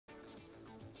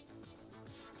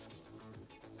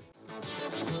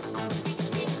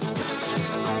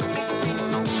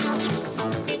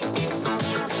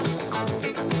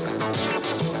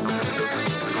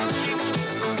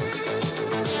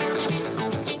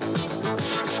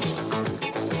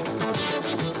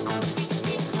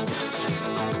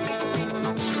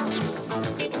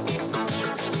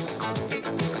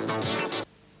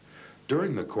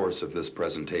the course of this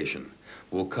presentation,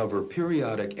 we'll cover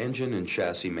periodic engine and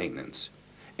chassis maintenance,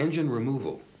 engine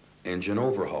removal, engine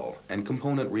overhaul and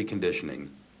component reconditioning,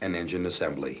 and engine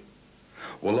assembly.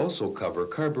 We'll also cover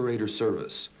carburetor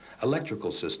service,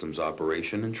 electrical systems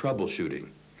operation and troubleshooting,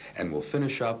 and we'll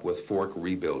finish up with fork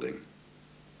rebuilding.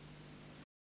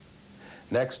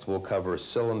 Next, we'll cover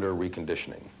cylinder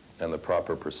reconditioning and the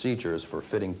proper procedures for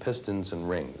fitting pistons and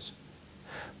rings.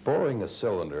 Boring a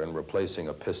cylinder and replacing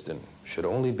a piston should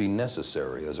only be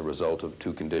necessary as a result of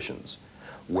two conditions: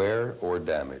 wear or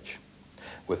damage.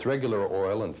 With regular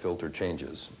oil and filter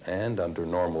changes, and under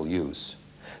normal use,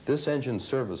 this engine's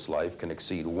service life can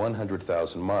exceed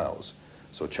 100,000 miles,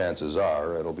 so chances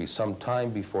are it'll be some time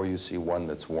before you see one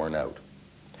that's worn out.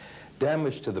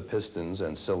 Damage to the pistons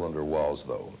and cylinder walls,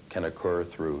 though, can occur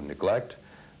through neglect,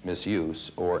 misuse,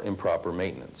 or improper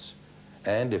maintenance.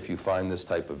 And if you find this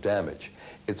type of damage,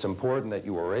 it's important that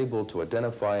you are able to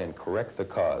identify and correct the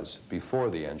cause before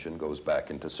the engine goes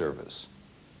back into service.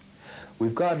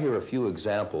 We've got here a few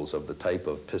examples of the type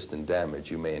of piston damage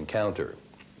you may encounter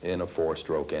in a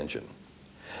four-stroke engine.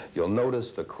 You'll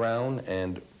notice the crown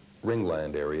and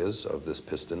ringland areas of this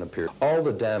piston appear. All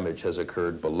the damage has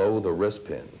occurred below the wrist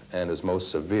pin and is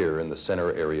most severe in the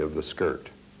center area of the skirt.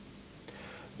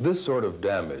 This sort of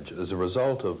damage is a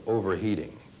result of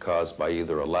overheating caused by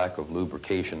either a lack of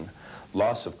lubrication,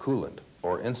 loss of coolant,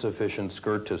 or insufficient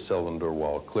skirt-to-cylinder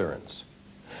wall clearance.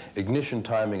 Ignition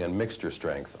timing and mixture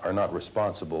strength are not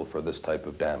responsible for this type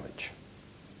of damage.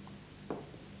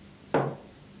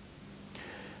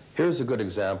 Here's a good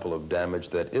example of damage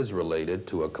that is related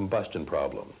to a combustion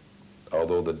problem.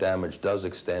 Although the damage does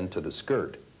extend to the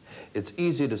skirt, it's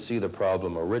easy to see the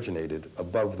problem originated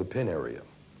above the pin area.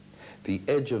 The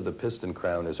edge of the piston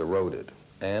crown is eroded,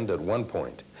 and at one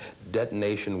point,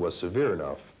 detonation was severe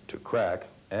enough to crack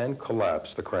and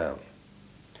collapse the crown.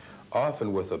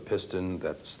 Often with a piston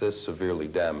that's this severely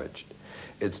damaged,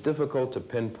 it's difficult to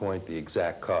pinpoint the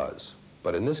exact cause.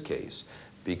 But in this case,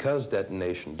 because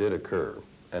detonation did occur,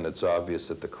 and it's obvious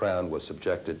that the crown was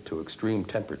subjected to extreme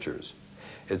temperatures,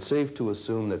 it's safe to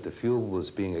assume that the fuel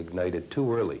was being ignited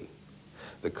too early.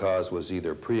 The cause was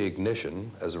either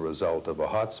pre-ignition as a result of a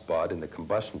hot spot in the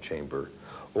combustion chamber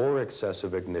or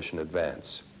excessive ignition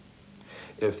advance.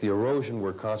 If the erosion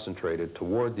were concentrated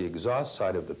toward the exhaust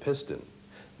side of the piston,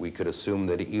 we could assume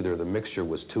that either the mixture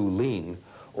was too lean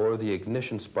or the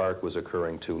ignition spark was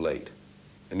occurring too late.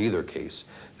 In either case,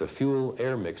 the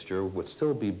fuel-air mixture would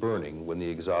still be burning when the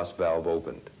exhaust valve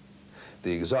opened.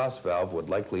 The exhaust valve would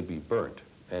likely be burnt,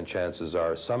 and chances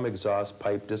are some exhaust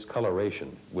pipe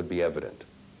discoloration would be evident.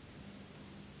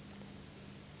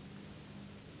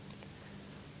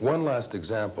 One last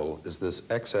example is this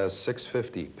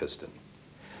XS650 piston.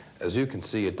 As you can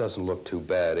see, it doesn't look too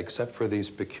bad except for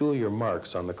these peculiar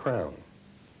marks on the crown.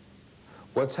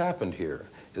 What's happened here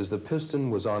is the piston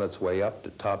was on its way up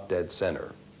to top dead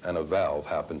center, and a valve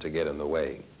happened to get in the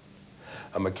way.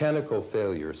 A mechanical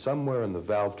failure somewhere in the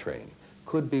valve train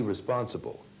could be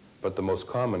responsible, but the most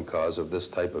common cause of this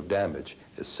type of damage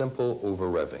is simple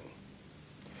over-revving.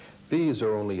 These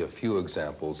are only a few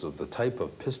examples of the type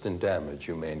of piston damage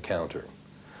you may encounter.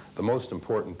 The most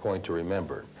important point to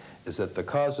remember is that the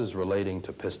causes relating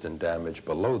to piston damage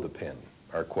below the pin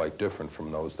are quite different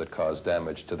from those that cause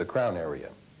damage to the crown area.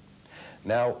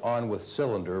 Now on with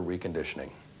cylinder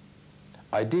reconditioning.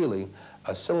 Ideally,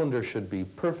 a cylinder should be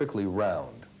perfectly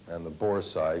round and the bore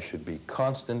size should be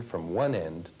constant from one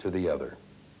end to the other.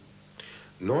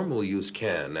 Normal use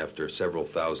can, after several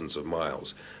thousands of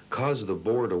miles, cause the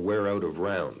bore to wear out of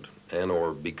round and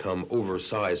or become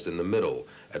oversized in the middle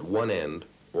at one end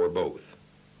or both.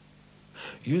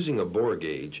 Using a bore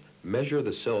gauge, measure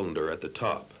the cylinder at the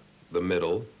top, the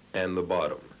middle, and the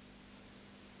bottom.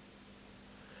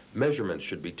 Measurements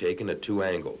should be taken at two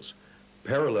angles,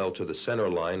 parallel to the center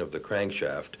line of the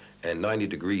crankshaft and 90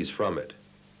 degrees from it.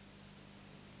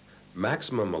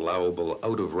 Maximum allowable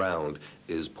out of round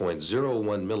is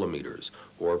 0.01 millimeters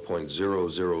or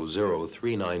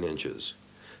 0.00039 inches.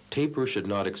 Taper should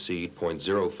not exceed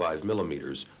 0.05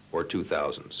 millimeters or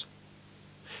 0.02.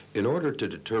 In order to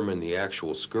determine the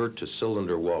actual skirt to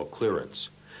cylinder wall clearance,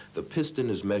 the piston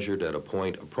is measured at a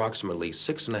point approximately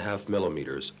 6.5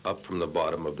 millimeters up from the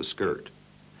bottom of the skirt.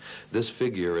 This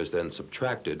figure is then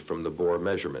subtracted from the bore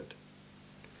measurement.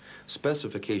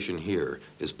 Specification here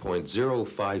is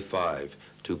 0.055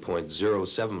 to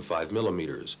 0.075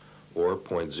 millimeters, or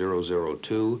 0.002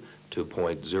 to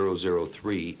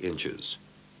 0.003 inches.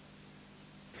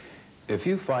 If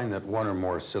you find that one or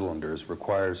more cylinders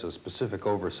requires a specific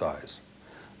oversize,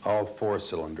 all 4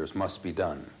 cylinders must be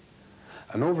done.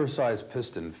 An oversized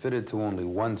piston fitted to only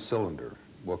one cylinder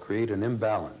will create an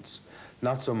imbalance,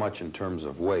 not so much in terms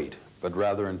of weight, but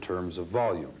rather in terms of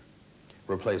volume.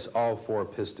 Replace all 4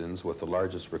 pistons with the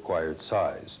largest required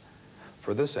size.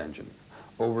 For this engine,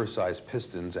 oversized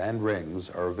pistons and rings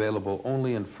are available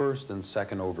only in first and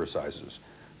second oversizes,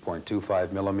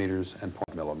 0.25 millimeters and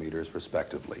 0.0 millimeters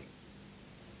respectively.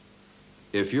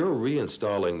 If you're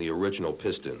reinstalling the original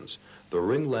pistons, the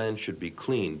ring land should be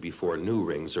cleaned before new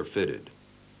rings are fitted.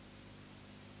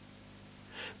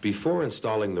 Before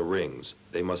installing the rings,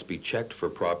 they must be checked for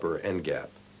proper end gap.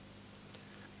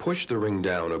 Push the ring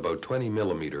down about 20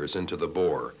 millimeters into the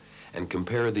bore and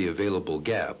compare the available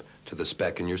gap to the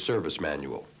spec in your service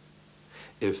manual.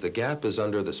 If the gap is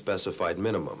under the specified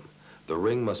minimum, the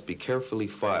ring must be carefully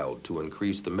filed to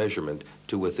increase the measurement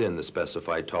to within the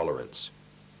specified tolerance.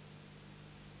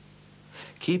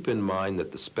 Keep in mind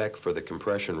that the spec for the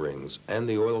compression rings and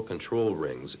the oil control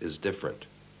rings is different.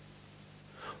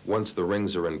 Once the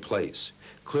rings are in place,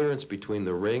 clearance between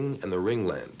the ring and the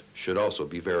ringland should also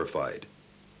be verified.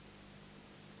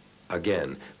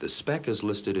 Again, the spec is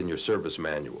listed in your service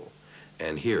manual,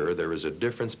 and here there is a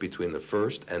difference between the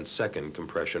first and second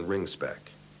compression ring spec.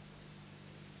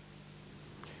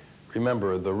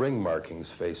 Remember, the ring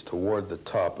markings face toward the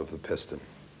top of the piston.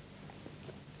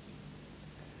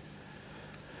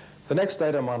 The next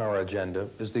item on our agenda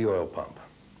is the oil pump.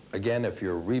 Again, if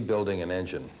you're rebuilding an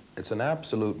engine, it's an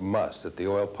absolute must that the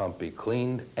oil pump be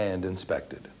cleaned and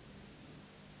inspected.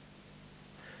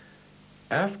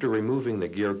 After removing the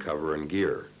gear cover and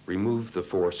gear, remove the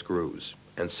 4 screws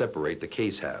and separate the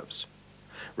case halves.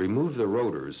 Remove the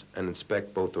rotors and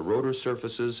inspect both the rotor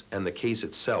surfaces and the case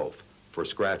itself for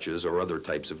scratches or other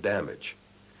types of damage.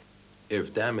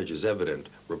 If damage is evident,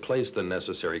 replace the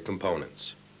necessary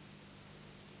components.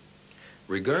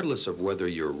 Regardless of whether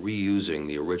you're reusing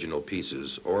the original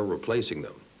pieces or replacing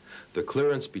them, the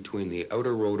clearance between the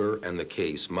outer rotor and the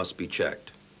case must be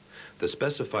checked. The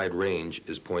specified range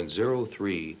is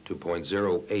 0.03 to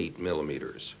 0.08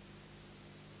 millimeters.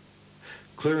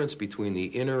 Clearance between the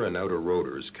inner and outer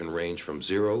rotors can range from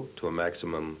 0 to a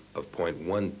maximum of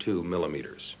 0.12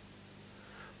 millimeters.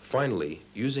 Finally,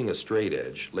 using a straight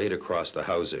edge laid across the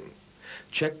housing,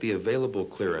 check the available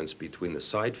clearance between the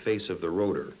side face of the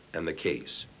rotor and the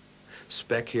case.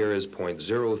 Spec here is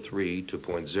 0.03 to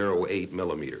 0.08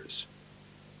 millimeters.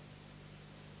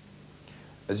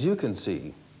 As you can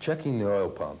see, checking the oil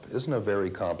pump isn't a very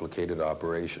complicated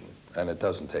operation, and it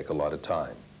doesn't take a lot of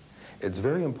time. It's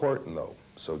very important, though,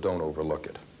 so don't overlook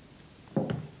it.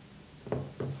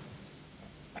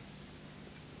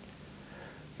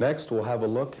 Next, we'll have a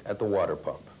look at the water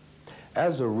pump.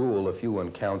 As a rule, if you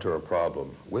encounter a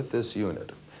problem with this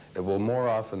unit, it will more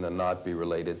often than not be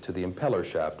related to the impeller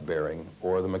shaft bearing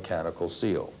or the mechanical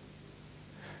seal.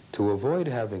 To avoid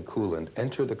having coolant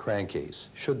enter the crankcase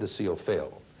should the seal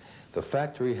fail, the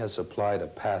factory has supplied a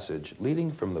passage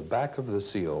leading from the back of the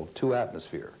seal to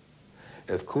atmosphere.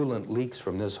 If coolant leaks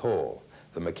from this hole,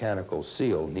 the mechanical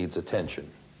seal needs attention.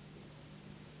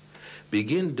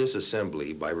 Begin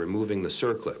disassembly by removing the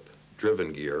circlip,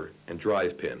 driven gear, and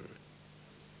drive pin.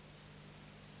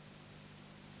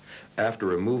 After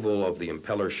removal of the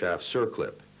impeller shaft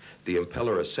circlip, the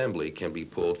impeller assembly can be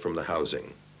pulled from the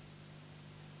housing.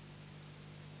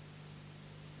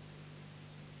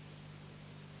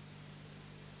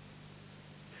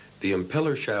 The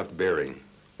impeller shaft bearing,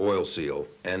 oil seal,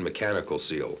 and mechanical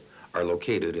seal are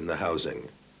located in the housing.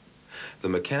 The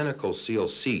mechanical seal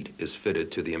seat is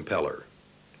fitted to the impeller.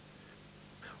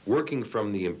 Working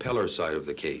from the impeller side of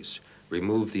the case,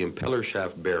 remove the impeller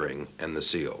shaft bearing and the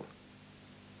seal.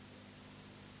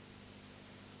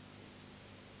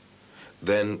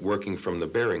 Then, working from the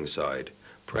bearing side,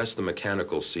 press the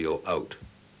mechanical seal out.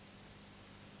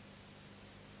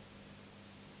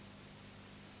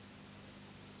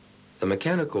 The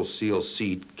mechanical seal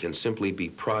seat can simply be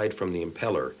pried from the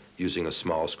impeller using a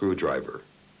small screwdriver.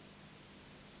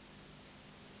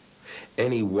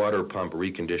 Any water pump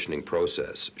reconditioning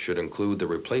process should include the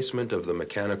replacement of the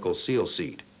mechanical seal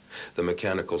seat, the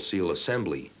mechanical seal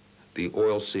assembly, the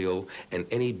oil seal, and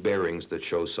any bearings that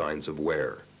show signs of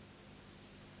wear.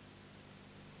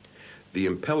 The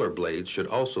impeller blades should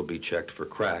also be checked for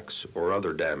cracks or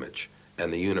other damage,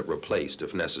 and the unit replaced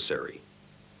if necessary.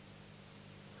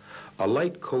 A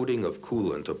light coating of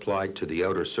coolant applied to the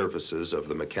outer surfaces of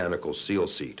the mechanical seal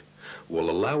seat will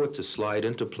allow it to slide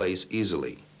into place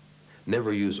easily.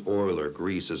 Never use oil or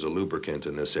grease as a lubricant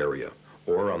in this area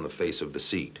or on the face of the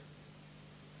seat.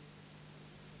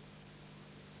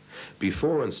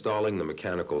 Before installing the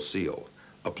mechanical seal,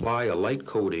 apply a light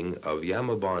coating of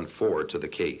Yamaha 4 to the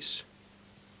case.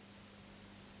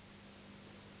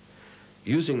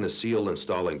 Using the seal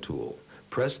installing tool,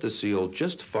 Press the seal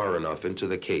just far enough into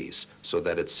the case so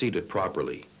that it's seated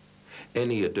properly.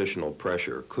 Any additional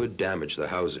pressure could damage the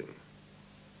housing.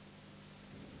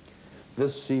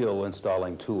 This seal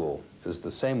installing tool is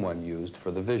the same one used for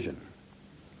the vision.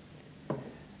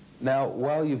 Now,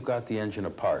 while you've got the engine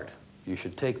apart, you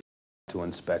should take to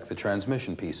inspect the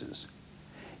transmission pieces.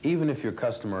 Even if your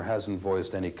customer hasn't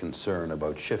voiced any concern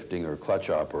about shifting or clutch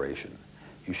operation,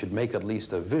 you should make at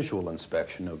least a visual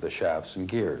inspection of the shafts and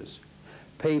gears.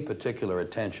 Pay particular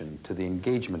attention to the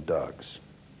engagement dogs.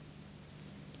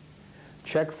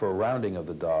 Check for rounding of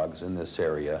the dogs in this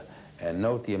area and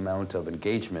note the amount of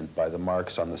engagement by the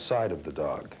marks on the side of the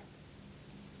dog.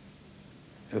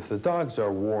 If the dogs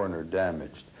are worn or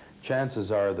damaged,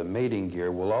 chances are the mating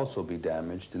gear will also be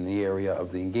damaged in the area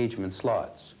of the engagement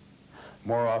slots.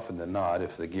 More often than not,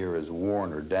 if the gear is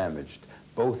worn or damaged,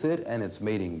 both it and its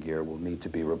mating gear will need to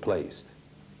be replaced.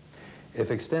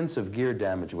 If extensive gear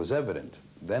damage was evident,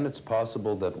 then it's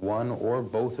possible that one or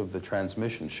both of the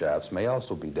transmission shafts may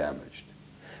also be damaged.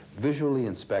 Visually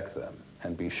inspect them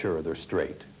and be sure they're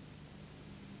straight.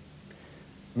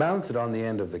 Mounted on the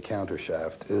end of the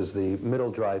countershaft is the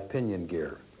middle drive pinion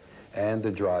gear and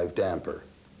the drive damper.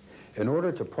 In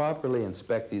order to properly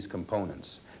inspect these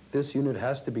components, this unit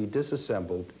has to be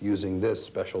disassembled using this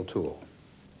special tool.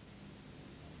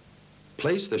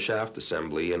 Place the shaft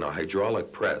assembly in a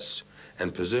hydraulic press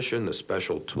and position the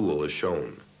special tool as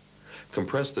shown.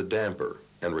 Compress the damper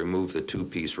and remove the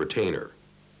two-piece retainer.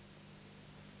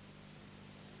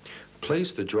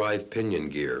 Place the drive pinion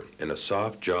gear in a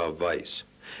soft jaw vise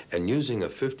and using a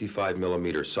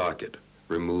 55mm socket,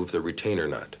 remove the retainer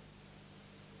nut.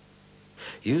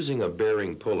 Using a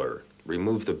bearing puller,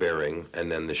 remove the bearing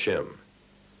and then the shim.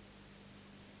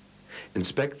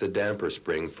 Inspect the damper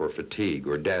spring for fatigue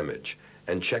or damage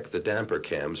and check the damper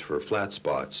cams for flat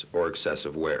spots or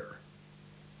excessive wear.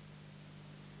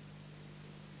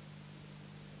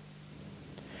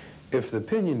 If the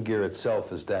pinion gear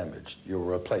itself is damaged, you'll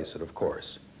replace it, of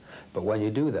course. But when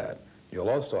you do that, you'll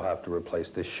also have to replace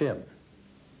the shim.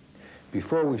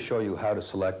 Before we show you how to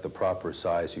select the proper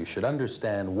size, you should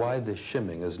understand why this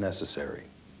shimming is necessary.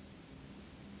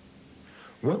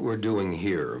 What we're doing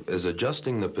here is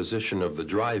adjusting the position of the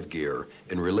drive gear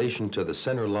in relation to the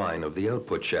center line of the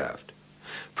output shaft.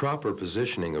 Proper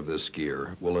positioning of this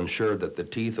gear will ensure that the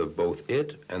teeth of both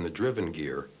it and the driven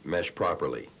gear mesh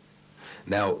properly.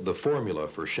 Now, the formula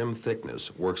for shim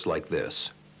thickness works like this.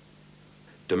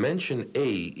 Dimension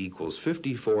A equals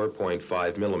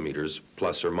 54.5 millimeters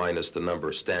plus or minus the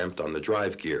number stamped on the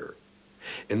drive gear.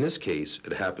 In this case,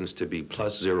 it happens to be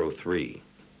plus 0.3.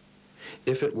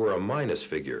 If it were a minus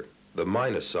figure, the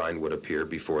minus sign would appear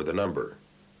before the number.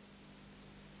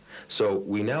 So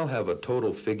we now have a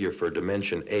total figure for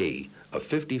dimension A of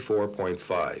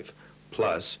 54.5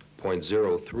 plus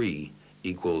 0.03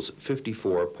 equals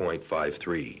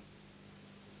 54.53.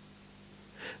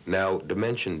 Now,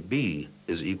 dimension B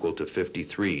is equal to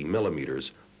 53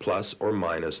 millimeters plus or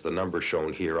minus the number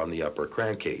shown here on the upper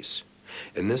crankcase.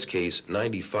 In this case,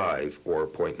 95 or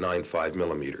 0.95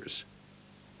 millimeters.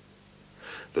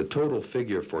 The total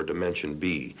figure for dimension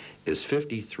B is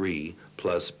 53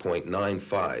 plus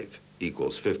 0.95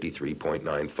 equals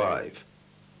 53.95.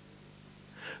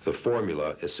 The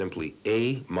formula is simply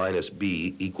A minus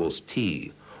B equals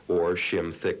T, or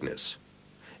shim thickness.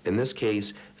 In this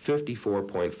case,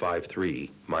 54.53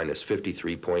 minus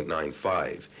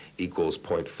 53.95 equals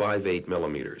 0.58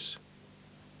 millimeters.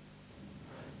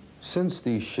 Since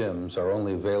these shims are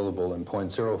only available in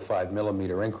 0.05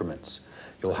 millimeter increments,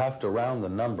 you'll have to round the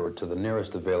number to the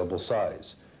nearest available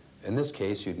size. In this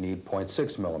case, you'd need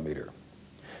 0.6 millimeter.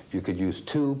 You could use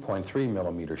two 0.3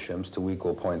 millimeter shims to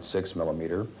equal 0.6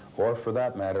 millimeter, or for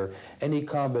that matter, any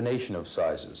combination of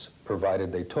sizes,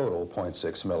 provided they total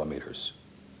 0.6 millimeters.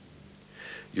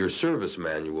 Your service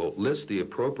manual lists the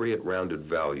appropriate rounded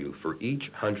value for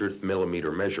each 100th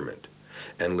millimeter measurement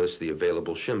and lists the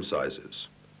available shim sizes.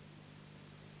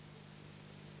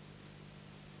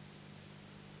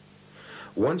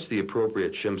 Once the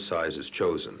appropriate shim size is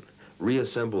chosen,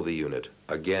 reassemble the unit,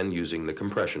 again using the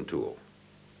compression tool.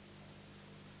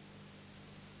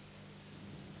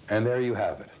 And there you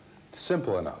have it.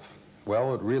 Simple enough.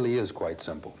 Well, it really is quite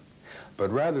simple.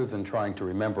 But rather than trying to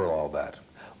remember all that,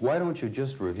 why don't you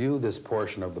just review this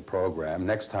portion of the program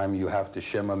next time you have to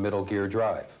shim a middle gear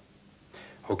drive?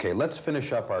 Okay, let's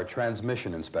finish up our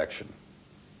transmission inspection.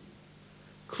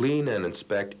 Clean and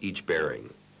inspect each bearing.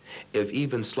 If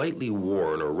even slightly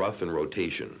worn or rough in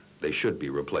rotation, they should be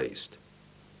replaced.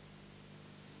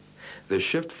 The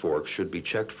shift fork should be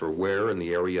checked for wear in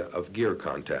the area of gear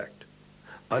contact.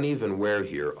 Uneven wear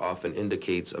here often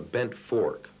indicates a bent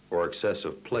fork, or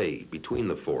excessive play between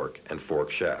the fork and fork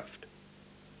shaft.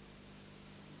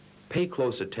 Pay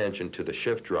close attention to the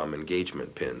shift drum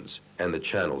engagement pins and the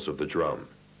channels of the drum.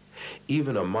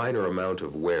 Even a minor amount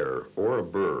of wear or a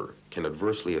burr can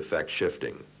adversely affect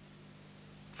shifting.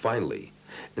 Finally,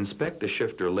 inspect the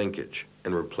shifter linkage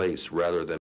and replace rather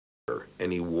than repair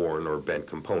any worn or bent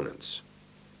components.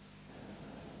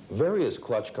 Various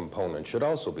clutch components should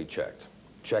also be checked.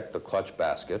 Check the clutch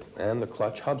basket and the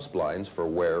clutch hub splines for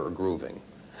wear or grooving.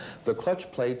 The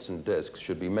clutch plates and discs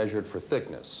should be measured for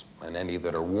thickness, and any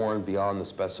that are worn beyond the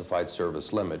specified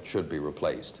service limit should be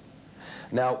replaced.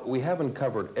 Now, we haven't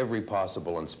covered every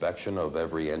possible inspection of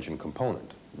every engine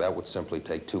component. That would simply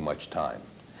take too much time.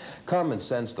 Common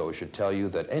sense, though, should tell you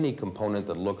that any component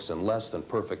that looks in less than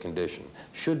perfect condition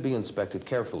should be inspected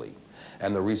carefully,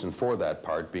 and the reason for that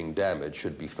part being damaged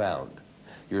should be found.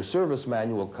 Your service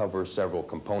manual covers several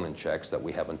component checks that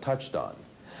we haven't touched on.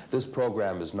 This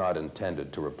program is not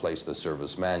intended to replace the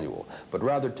service manual, but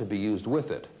rather to be used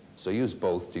with it, so use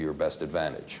both to your best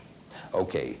advantage.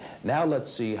 Okay, now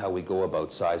let's see how we go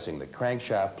about sizing the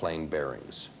crankshaft plane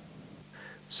bearings.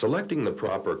 Selecting the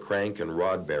proper crank and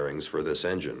rod bearings for this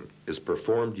engine is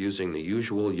performed using the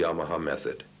usual Yamaha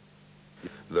method.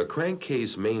 The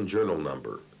crankcase main journal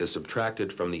number is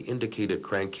subtracted from the indicated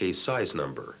crankcase size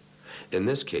number. In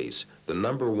this case, the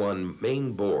number 1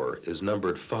 main bore is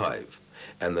numbered 5,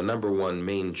 and the number 1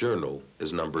 main journal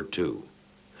is numbered 2.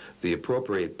 The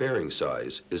appropriate bearing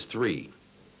size is 3.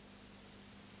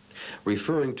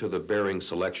 Referring to the bearing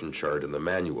selection chart in the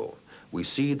manual, we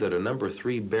see that a number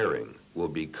 3 bearing will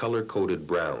be color-coded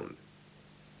brown.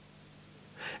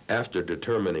 After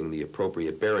determining the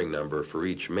appropriate bearing number for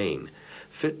each main,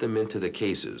 fit them into the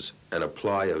cases and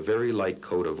apply a very light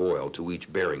coat of oil to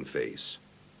each bearing face.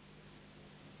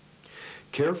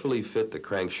 Carefully fit the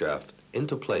crankshaft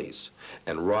into place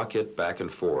and rock it back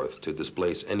and forth to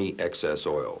displace any excess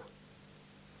oil.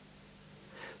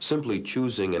 Simply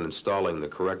choosing and installing the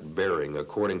correct bearing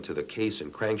according to the case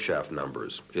and crankshaft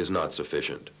numbers is not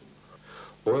sufficient.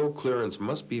 Oil clearance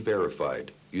must be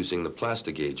verified using the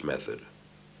Plastigauge method.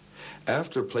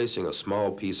 After placing a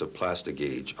small piece of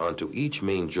Plastigauge onto each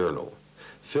main journal,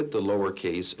 fit the lower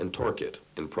case and torque it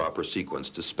in proper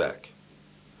sequence to spec.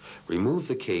 Remove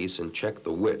the case and check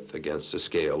the width against the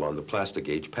scale on the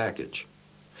Plastigauge package.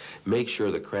 Make sure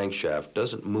the crankshaft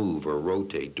doesn't move or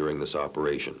rotate during this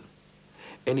operation.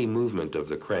 Any movement of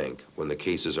the crank when the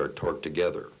cases are torqued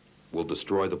together will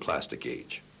destroy the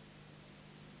Plastigauge.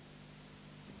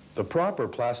 The proper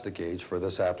Plastigauge for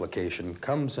this application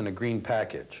comes in a green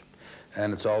package,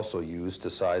 and it's also used to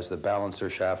size the balancer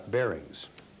shaft bearings.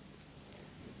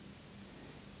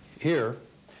 Here,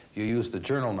 you use the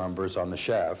journal numbers on the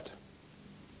shaft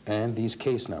and these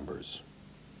case numbers.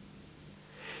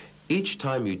 Each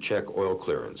time you check oil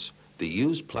clearance, the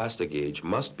used Plastigauge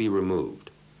must be removed.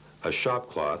 A shop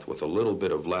cloth with a little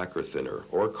bit of lacquer thinner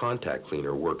or contact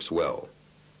cleaner works well.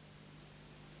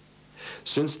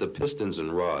 Since the pistons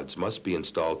and rods must be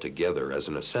installed together as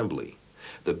an assembly,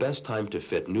 the best time to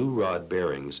fit new rod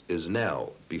bearings is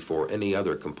now, before any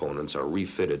other components are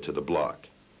refitted to the block.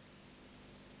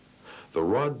 The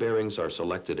rod bearings are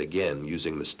selected again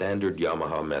using the standard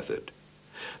Yamaha method.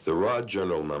 The rod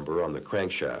journal number on the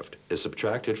crankshaft is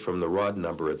subtracted from the rod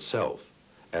number itself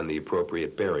and the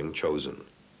appropriate bearing chosen.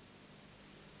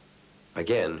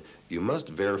 Again, you must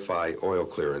verify oil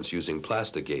clearance using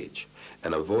Plastigauge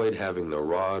and avoid having the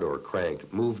rod or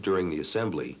crank move during the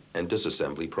assembly and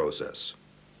disassembly process.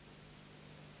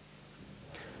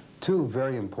 Two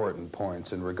very important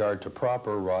points in regard to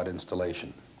proper rod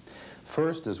installation.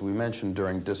 First, as we mentioned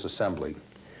during disassembly,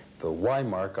 the Y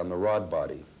mark on the rod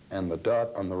body and the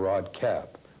dot on the rod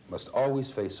cap must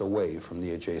always face away from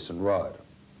the adjacent rod.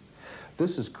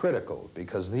 This is critical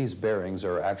because these bearings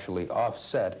are actually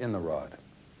offset in the rod.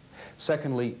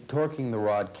 Secondly, torquing the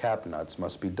rod cap nuts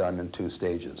must be done in 2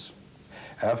 stages.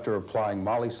 After applying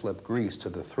molly-slip grease to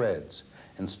the threads,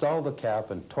 install the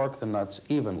cap and torque the nuts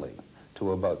evenly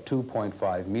to about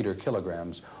 2.5 meter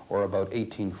kilograms or about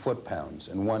 18 foot-pounds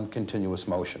in one continuous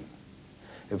motion.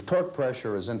 If torque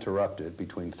pressure is interrupted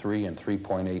between 3 and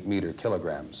 3.8 meter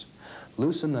kilograms,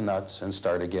 loosen the nuts and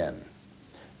start again.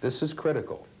 This is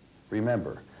critical.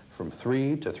 Remember, from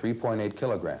 3 to 3.8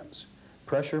 kilograms,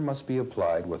 pressure must be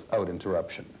applied without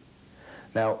interruption.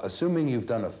 Now, assuming you've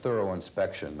done a thorough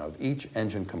inspection of each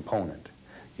engine component,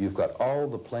 you've got all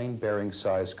the plane bearing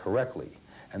size correctly,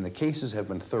 and the cases have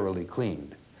been thoroughly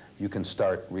cleaned, you can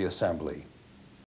start reassembly.